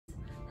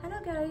Hello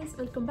guys,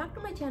 welcome back to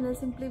my channel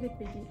Simply with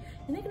Viji.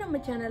 இன்னைக்கு நம்ம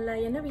சேனல்ல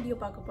என்ன வீடியோ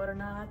பார்க்க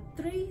போறோம்னா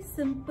 3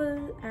 simple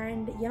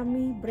and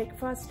yummy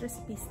breakfast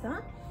recipes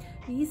தான்.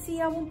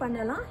 ஈஸியாவும்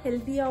பண்ணலாம்,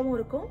 ஹெல்தியாவும்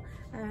இருக்கும்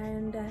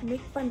and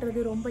மேக்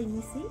பண்றது ரொம்ப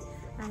ஈஸி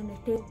and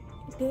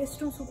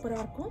டேஸ்டும்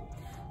சூப்பரா இருக்கும்.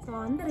 சோ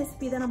அந்த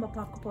ரெசிபி தான் நம்ம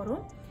பார்க்க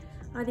போறோம்.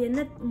 அது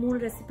என்ன மூணு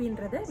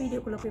ரெசிபின்றதை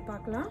வீடியோக்குள்ள போய்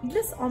பார்க்கலாம்.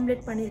 எக்லெஸ்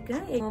ஆம்லெட்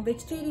பண்ணியிருக்கேன்.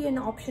 வெஜிடேரியன்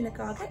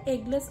ஆப்ஷனுக்காக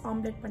எக்லெஸ்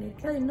ஆம்லெட்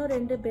பண்ணியிருக்கேன். இன்னும்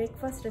 2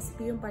 பிரேக்ஃபாஸ்ட்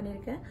ரெசிபியும்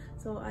பண்ணியிருக்கேன்.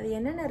 ஸோ அது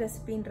என்னென்ன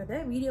ரெசிபின்றதை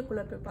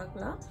வீடியோக்குள்ள போய்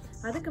பார்க்கலாம்.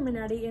 அதுக்கு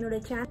முன்னாடி என்னோட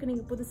சேனலுக்கு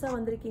நீங்கள் புதுசாக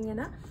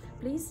வந்திருக்கீங்கன்னா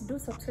please do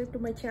subscribe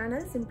to my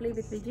channel simply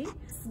with Viji.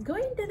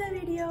 Going to the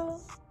video.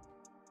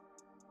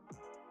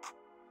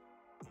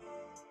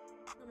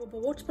 நம்ம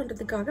இப்போ ஓட்ஸ்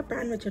பண்ணுறதுக்காக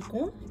பேன்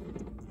வச்சுருக்கோம்.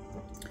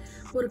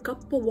 ஒரு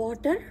cup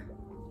water,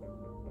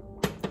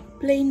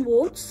 plain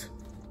oats,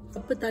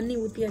 cup தண்ணி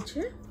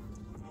ஊத்தியாச்சு.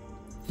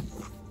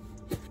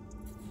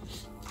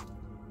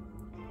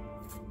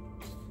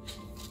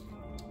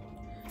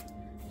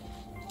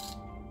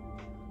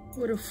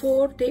 ஒரு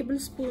 4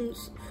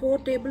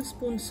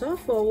 tablespoons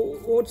of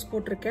oats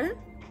போட்டிருக்கேன்.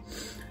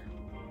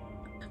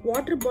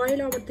 வாட்டர்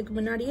பாயில் ஆகிறதுக்கு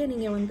முன்னாடியே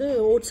நீங்கள் வந்து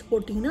ஓட்ஸ்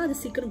போட்டிங்கன்னா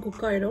அது சீக்கிரம்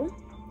குக் ஆகிடும்.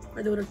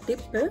 அது ஒரு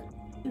டிப்பு.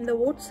 இந்த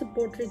ஓட்ஸ்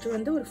போட்ரிச்சு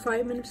வந்து ஒரு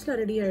 5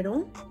 minutesல ரெடி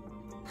ஆகிடும்.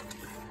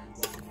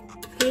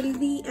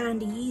 healthy and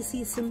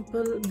easy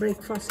simple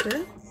breakfast.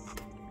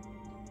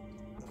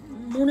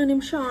 3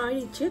 நிமிஷம்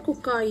ஆயிடுச்சு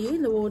குக் ஆகி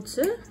இந்த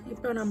ஓட்ஸ்.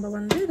 இப்போ நம்ம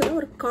வந்து இதில்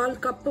ஒரு 1/4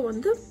 கப்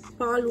வந்து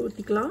பால்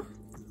ஊற்றிக்கலாம்.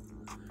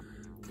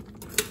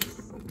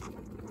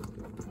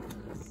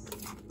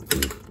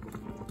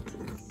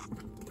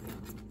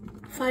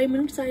 ஃபைவ்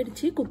மினிட்ஸ்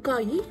ஆயிடுச்சு குக்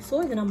ஆகி.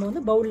 ஸோ இதை நம்ம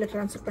வந்து பவுலில்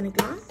ட்ரான்ஸ்ஃபர்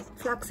பண்ணிக்கலாம்.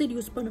 ஃப்ளாக்ஸீட்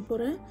யூஸ் பண்ண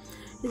போகிறேன்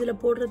இதில்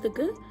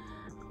போடுறதுக்கு.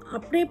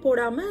 அப்படியே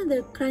போடாமல் அந்த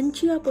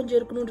க்ரன்ச்சியாக கொஞ்சம்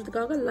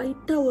இருக்கணுன்றதுக்காக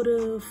லைட்டாக ஒரு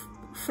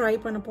ஃப்ரை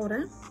பண்ண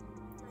போகிறேன்.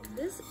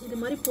 இது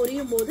மாதிரி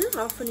பொரியும் போது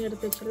ஆஃப் பண்ணி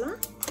எடுத்து வச்சிடலாம்.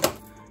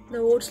 இந்த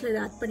ஓட்ஸில் இதை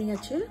ஆட்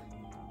பண்ணியாச்சு.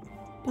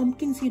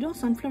 பம்ப்கின் சீடும்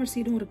சன்ஃப்ளவர்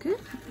சீடும் இருக்குது.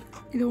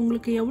 இது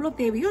உங்களுக்கு எவ்வளோ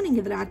தேவையோ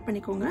நீங்கள் இதில் ஆட்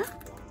பண்ணிக்கோங்க.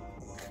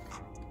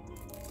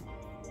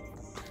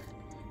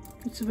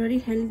 It's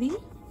very healthy.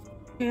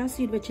 Keya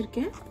seat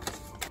வச்சுருக்கேன்,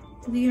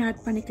 இதையும்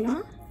ஆட்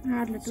பண்ணிக்கலாம்.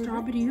 ஆடில்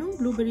ஸ்ட்ராபெரியும்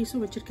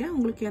ப்ளூபெரிஸும் வச்சுருக்கேன்.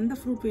 உங்களுக்கு எந்த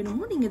ஃப்ரூட்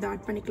வேணுமோ நீங்கள் இதை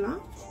ஆட்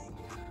பண்ணிக்கலாம்.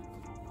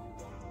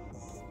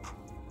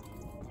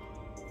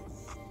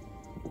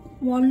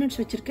 வால்நட்ஸ்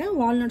வச்சுருக்கேன்.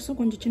 வால்நட்ஸும்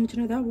கொஞ்சம் சின்ன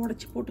சின்னதாக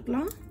உடச்சி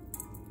போட்டுக்கலாம்.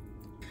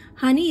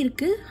 ஹனி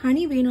இருக்குது.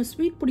 ஹனி வேணும்,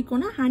 ஸ்வீட்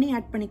பிடிக்கும்னா ஹனி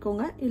ஆட்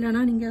பண்ணிக்கோங்க,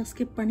 இல்லைனா நீங்கள்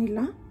ஸ்கிப்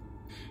பண்ணிடலாம்.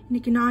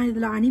 இன்றைக்கி நான்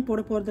இதில் ஹனி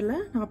போட போகிறதில்ல,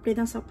 நான் அப்படியே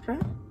தான்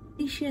சாப்பிட்றேன்.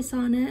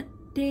 டெலிஷியஸான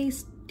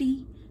tasty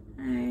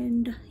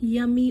and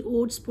yummy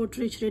oats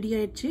போட்ரிச் ready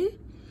ஆயிடுச்சு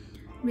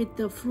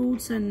with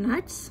fruits and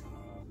nuts.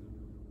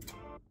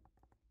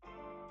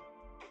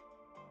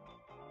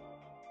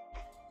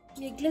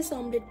 Eggless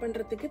omelette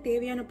பண்ணுறதுக்கு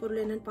தேவையான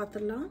பொருள் என்னன்னு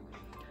பார்த்துடலாம்.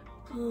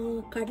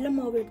 கடலை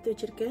மாவு எடுத்து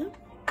வச்சிருக்கேன்,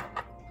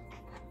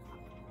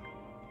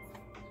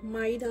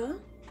 மைதா,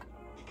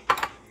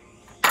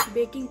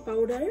 பேக்கிங்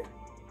பவுடர்,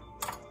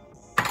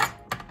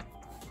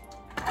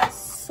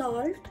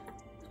 சால்ட்,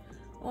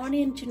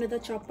 ஆனியன்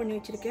சின்னதாக சாப் பண்ணி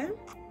வச்சிருக்கேன்,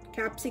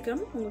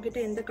 கேப்சிகம்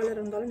உங்ககிட்ட எந்த கலர்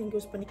இருந்தாலும் நீங்கள்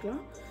யூஸ்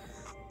பண்ணிக்கலாம்,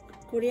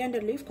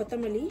 கொரியாண்டர் லீஃப்,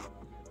 கொத்தமல்லி,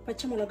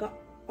 பச்சை மிளகா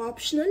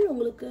ஆப்ஷனல்.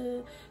 உங்களுக்கு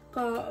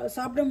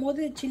சாப்பிடும்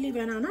போது சில்லி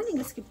வேணான்னா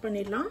நீங்கள் ஸ்கிப்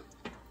பண்ணிடலாம்.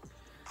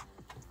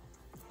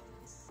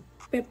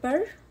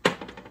 Pepper,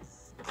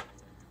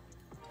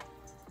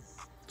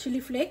 chili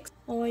flakes,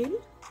 oil,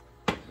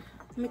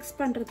 mix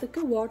பண்றதுக்கு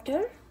water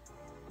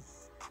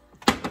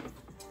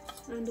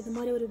and இது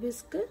மாதிரி ஒரு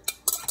whisk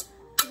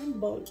and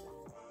bowl.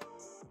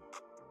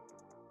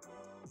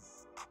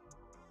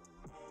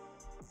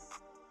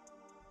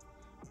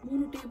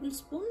 மூணு டேபிள்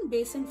ஸ்பூன்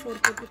பேசன்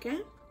ஃப்ளோர்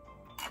போட்டிருக்கேன்.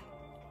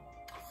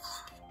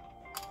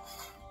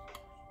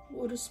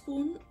 ஒரு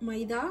ஸ்பூன்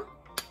மைதா,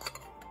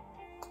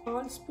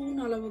 1/4 ஸ்பூன்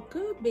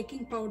அளவுக்கு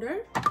பேக்கிங்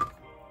பவுடர்,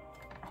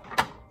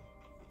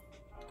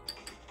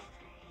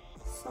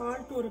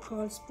 சால்ட் ஒரு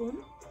 1/4 ஸ்பூன்,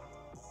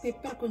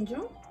 பெப்பர்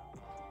கொஞ்சம்,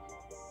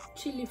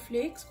 சில்லி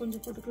ஃப்ளேக்ஸ்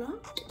கொஞ்சம் போட்டுக்கலாம்.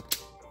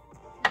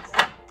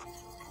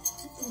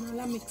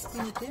 நல்லா மிக்ஸ்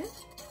பண்ணிட்டு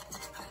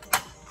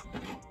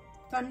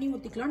தண்ணி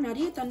ஊற்றிக்கலாம்.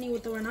 நிறைய தண்ணி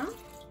ஊற்ற வேணாம்,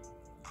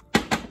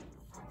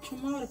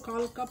 சும்மா ஒரு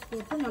 1/4 கப்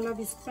போட்டு நல்லா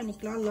விஸ்க்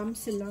பண்ணிக்கலாம்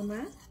லம்ப்ஸ்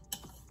இல்லாமல்.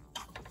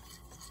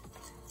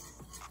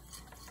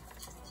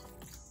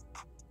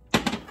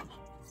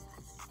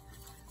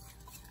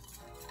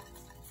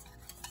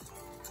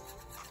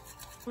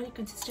 மாதிரி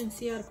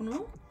கன்சிஸ்டன்சியாக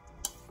இருக்கணும்.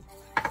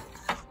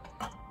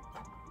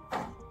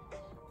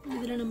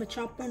 இதில் நம்ம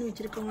சாப் பண்ணி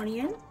வச்சுருக்க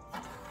ஆனியன்,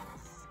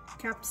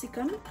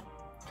 கேப்சிகம்,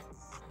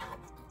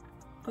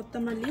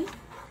 கொத்தமல்லி,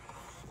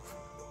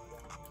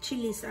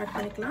 சில்லிஸ் ஆட்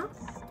பண்ணிக்கலாம்.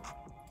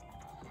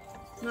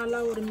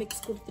 நல்லா ஒரு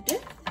மிக்ஸ் கொடுத்துட்டு,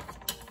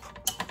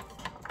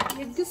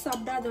 எக்கு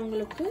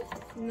சாப்பிடாதவங்களுக்கு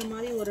இந்த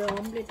மாதிரி ஒரு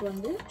ஆம்லெட்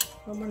வந்து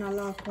ரொம்ப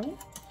நல்லாயிருக்கும்.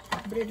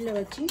 ப்ரெட்டில்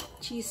வச்சு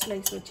சீஸ்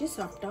ஸ்லைஸ் வச்சு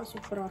சாப்பிட்டா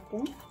சூப்பராக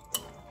இருக்கும்.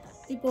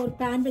 இப்போ ஒரு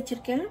பேன்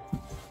வச்சுருக்கேன்.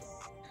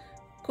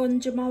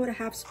 கொஞ்சமாக ஒரு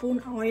 1/2 ஸ்பூன்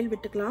ஆயில்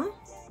விட்டுக்கலாம்.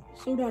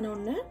 சூடான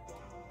ஒன்று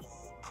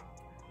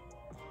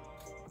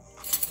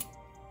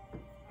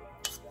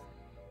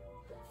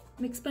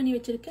மிக்ஸ் பண்ணி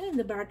வச்சிருக்கேன்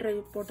இந்த பேட்டரை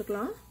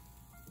போட்டுக்கலாம்.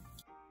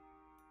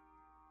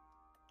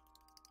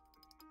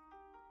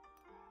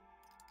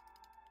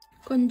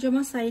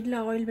 கொஞ்சமாக சைடில்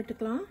ஆயில்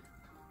விட்டுக்கலாம்.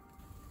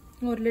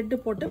 ஒரு லிட்டு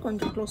போட்டு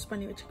கொஞ்சம் க்ளோஸ்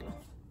பண்ணி வச்சுக்கலாம்.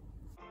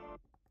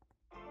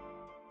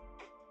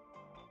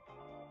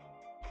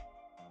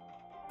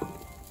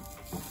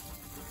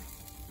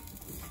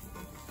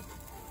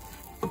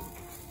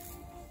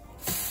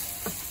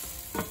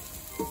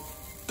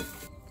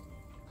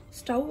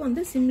 ஸ்டவ்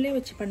வந்து சிம்லே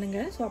வச்சு பண்ணுங்க.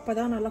 ஸோ அப்போ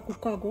தான் நல்லா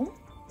குக் ஆகும்.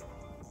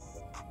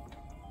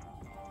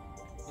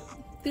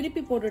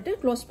 திருப்பி போட்டுட்டு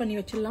க்ளோஸ் பண்ணி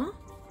வச்சிடலாம்.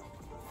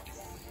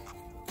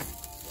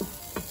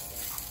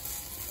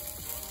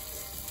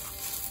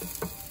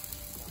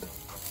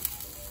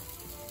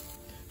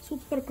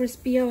 சூப்பர்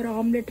கிறிஸ்பியாக ஒரு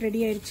ஆம்லெட் ரெடி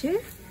ஆயிடுச்சு.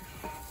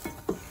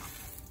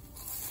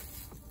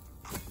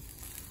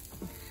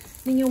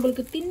 நீங்கள்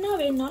உங்களுக்கு தின்னா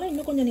வேணுனாலும்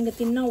இன்னும் கொஞ்சம் நீங்கள்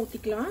தின்னா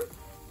ஊற்றிக்கலாம்.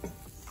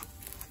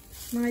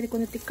 நான் இது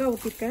கொஞ்சம் திக்காக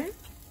ஊற்றிருக்கேன்.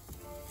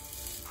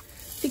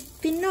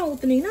 தின்னா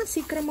ஊற்றுனீங்கன்னா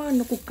சீக்கிரமாக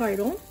இன்னும் குக்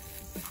ஆகிடும்.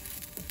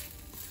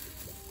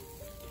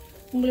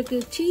 உங்களுக்கு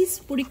சீஸ்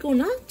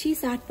பிடிக்கும்னா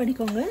சீஸ் ஆட்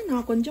பண்ணிக்கோங்க.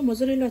 நான் கொஞ்சம்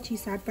மொசரெல்லா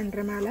சீஸ் ஆட்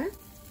பண்ணுறேன் மேலே.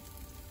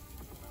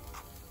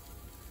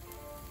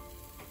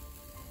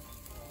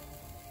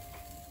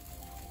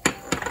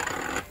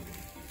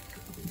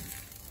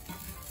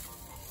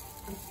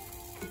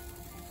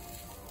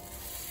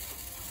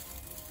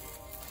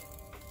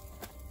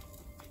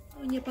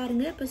 இங்கே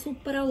பாருங்கள், இப்போ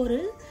சூப்பராக ஒரு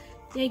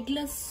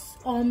எக்லெஸ்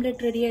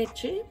ஆம்லெட் ரெடி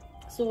ஆயிடுச்சு.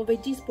 ஸோ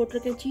வெஜ்ஜீஸ்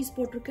போட்டிருக்கேன், சீஸ்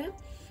போட்டிருக்கேன்.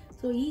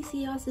 ஸோ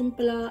ஈஸியாக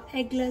சிம்பிளாக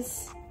எக்லெஸ்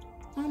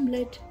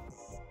ஆம்லெட்.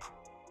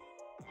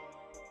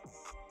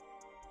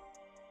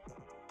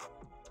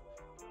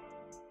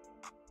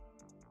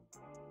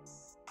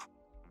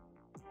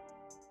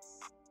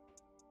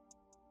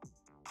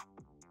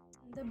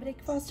 இந்த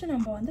பிரேக்ஃபாஸ்ட்டு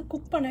நம்ம வந்து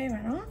குக் பண்ணவே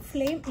வேணாம்.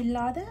 ஃப்ளேம்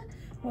இல்லாத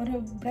ஒரு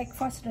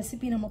பிரேக்ஃபாஸ்ட்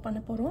ரெசிபி நம்ம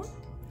பண்ண போகிறோம்.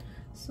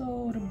 ஸோ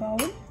ஒரு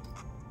பவுல்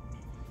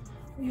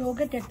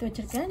யோகட் எடுத்து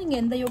வச்சுருக்கேன்.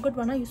 நீங்கள் எந்த யோகட்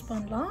வேணால் யூஸ்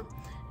பண்ணலாம்.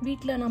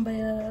 வீட்டில் நம்ம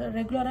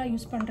ரெகுலராக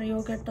யூஸ் பண்ணுற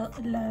யோகட்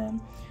இல்லை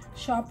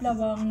ஷாப்பில்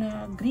வாங்கின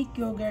க்ரீக்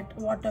யோகட்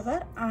வாட்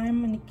எவர்.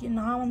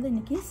 நான் வந்து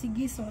இன்றைக்கி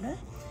சிக்கிஸோட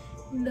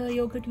இந்த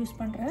யோகட் யூஸ்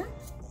பண்ணுறேன்.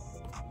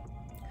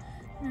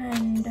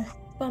 And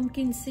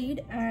pumpkin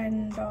seat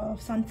and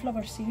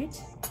sunflower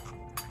seeds,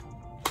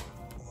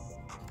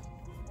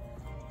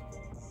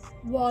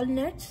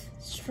 walnuts,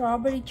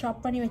 strawberry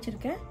சாப் பண்ணி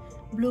வச்சுருக்கேன்,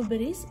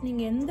 ப்ளூபெரிஸ்.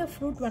 நீங்கள் எந்த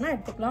ஃப்ரூட் வேணால்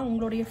எடுத்துக்கலாம்.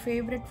 உங்களுடைய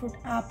favourite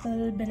fruit apple,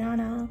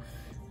 banana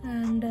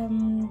and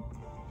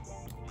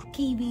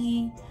kiwi,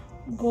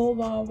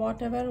 Goa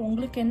what ever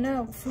உங்களுக்கு என்ன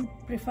ஃப்ரூட்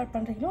ப்ரிஃபர்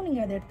பண்ணுறீங்களோ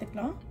நீங்கள் அதை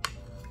எடுத்துக்கலாம்.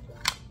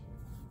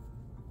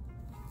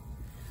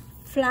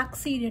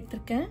 ஃப்ளாக்ஸ் சீட்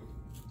எடுத்திருக்கேன்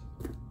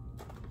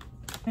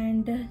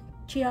அண்டு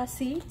சியா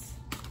சீட்ஸ்.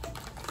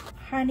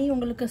 ஹனி,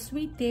 உங்களுக்கு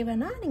ஸ்வீட்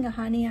தேவைன்னா நீங்கள்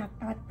ஹனி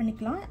ஆட்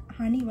பண்ணிக்கலாம்.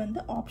 ஹனி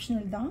வந்து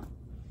ஆப்ஷனல் தான்.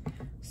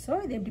 ஸோ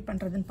இது எப்படி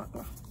பண்ணுறதுன்னு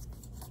பார்க்கலாம்.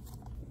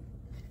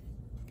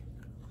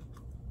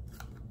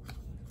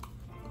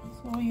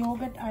 ஸோ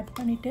யோகட் ஆட்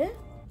பண்ணிவிட்டு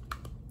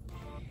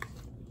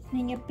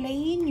நீங்கள்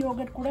பிளெயின்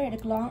யோகட் கூட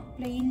எடுக்கலாம்.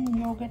 பிளெயின்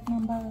யோகட்,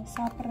 நம்ம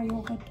சாப்பிட்ற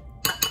யோகட்,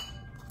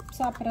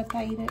 சாப்பிட்ற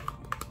தயிர்.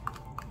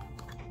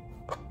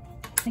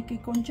 இன்றைக்கி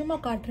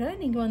கொஞ்சமாக காட்டுறேன்.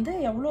 நீங்கள் வந்து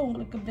எவ்வளோ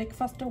உங்களுக்கு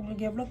பிரேக்ஃபாஸ்ட்டு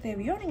உங்களுக்கு எவ்வளோ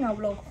தேவையோ நீங்கள்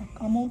அவ்வளோ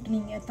அமௌண்ட்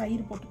நீங்கள்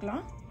தயிர்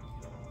போட்டுக்கலாம்.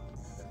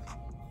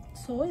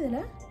 ஸோ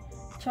இதில்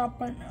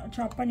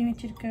சாப் பண்ணி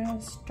வச்சுருக்க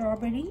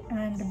ஸ்ட்ராபெரி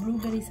அண்ட்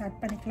ப்ளூபெரிஸ்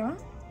ஆட் பண்ணிக்கலாம்.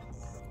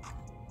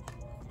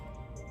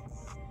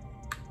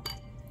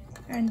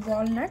 And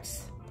walnuts.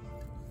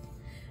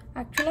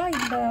 ஆக்சுவலாக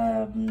இந்த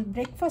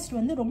பிரேக்ஃபாஸ்ட்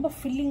வந்து ரொம்ப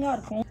ஃபில்லிங்காக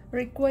இருக்கும்.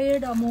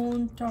 Required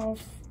amount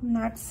of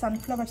nuts,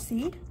 sunflower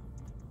seed,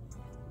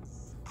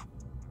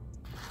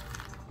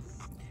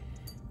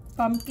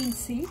 pumpkin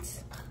seeds,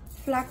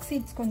 flax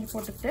seeds கொஞ்சம்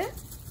போட்டுக்கிட்டு.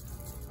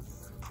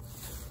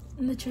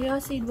 இந்த சியா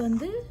சீட்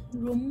வந்து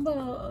ரொம்ப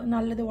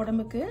நல்லது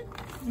உடம்புக்கு.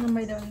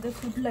 நம்ம இதை வந்து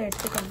ஃபுட்டில்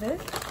எடுத்துக்கிறது.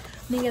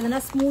 நீங்கள்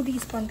எதனா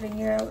ஸ்மூதிஸ்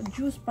பண்ணுறீங்க,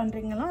 ஜூஸ்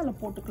பண்ணுறீங்கன்னா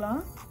அதில்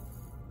போட்டுக்கலாம்.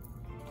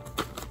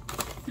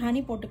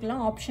 ஹனி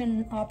போட்டுக்கலாம்,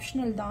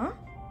 ஆப்ஷனல் தான்.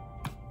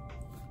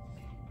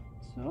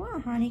 ஸோ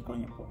ஹனி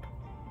கொஞ்சம் போட்டு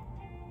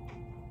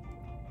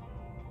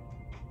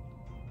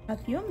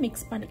எல்லாத்தையும்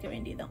மிக்ஸ் பண்ணிக்க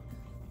வேண்டியதான்.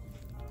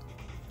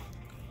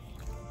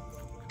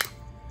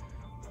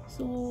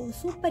 ஸோ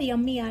சூப்பர்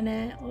யம்மியான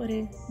ஒரு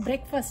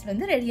பிரேக்ஃபாஸ்ட்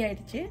வந்து ரெடி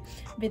ஆயிடுச்சு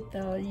with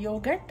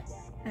yoghurt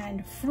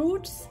and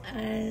fruits,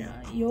 and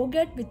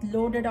yoghurt with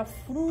loaded of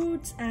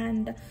fruits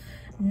and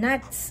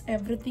nuts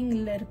everything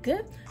இதில்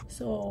இருக்குது.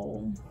 ஸோ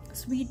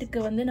ஸ்வீட்டுக்கு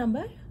வந்து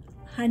நம்ம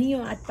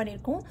ஹனியும் ஆட்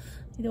பண்ணியிருக்கோம்.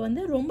 இது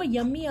வந்து ரொம்ப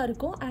யம்மியாக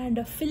இருக்கும் அண்ட்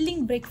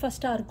ஃபில்லிங்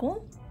பிரேக்ஃபாஸ்ட்டாக இருக்கும்.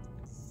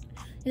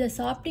 இதை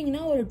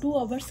சாப்பிட்டிங்கன்னா ஒரு 2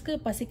 ஹவர்ஸ்க்கு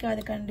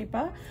பசிக்காது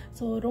கண்டிப்பாக.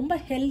 ஸோ ரொம்ப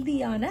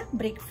ஹெல்தியான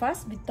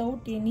breakfast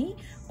without any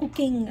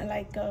cooking,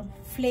 like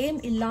flame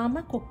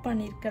இல்லாமல் குக்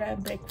பண்ணியிருக்கிற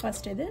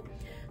பிரேக்ஃபாஸ்ட் இது.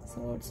 So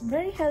it's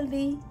very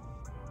healthy.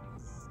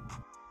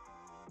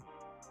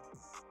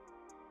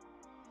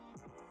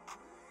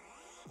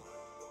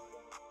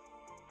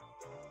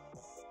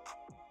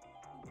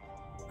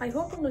 I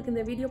hope உங்களுக்கு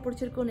இந்த வீடியோ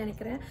பிடிச்சிருக்கும்னு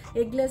நினைக்கிறேன்.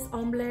 Eggless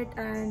omelette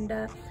and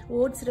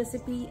oats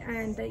recipe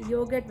and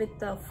yoghurt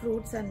with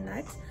fruits and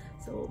nuts.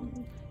 So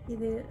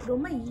இது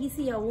ரொம்ப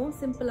ஈஸியாகவும்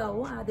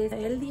சிம்பிளாகவும் அதே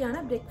ஹெல்தியான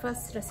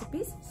பிரேக்ஃபாஸ்ட்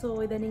ரெசிபிஸ். ஸோ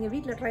இதை நீங்கள்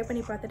வீட்டில் ட்ரை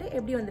பண்ணி பார்த்துட்டு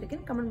எப்படி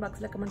வந்திருக்குன்னு கமெண்ட்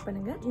பாக்ஸில் கமெண்ட்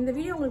பண்ணுங்கள். இந்த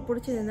வீடியோ உங்களுக்கு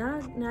பிடிச்சதுன்னா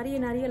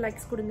நிறைய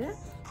லைக்ஸ் கொடுங்க.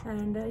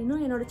 அண்ட்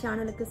இன்னும் என்னோட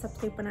சேனலுக்கு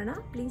சப்ஸ்கிரைப் பண்ணனா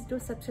please do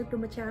subscribe to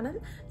my channel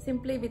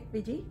Simply with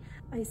Viji.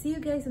 I see you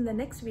guys in the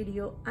next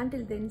video.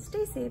 Until then,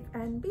 stay safe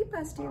and be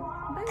positive.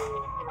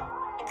 Bye.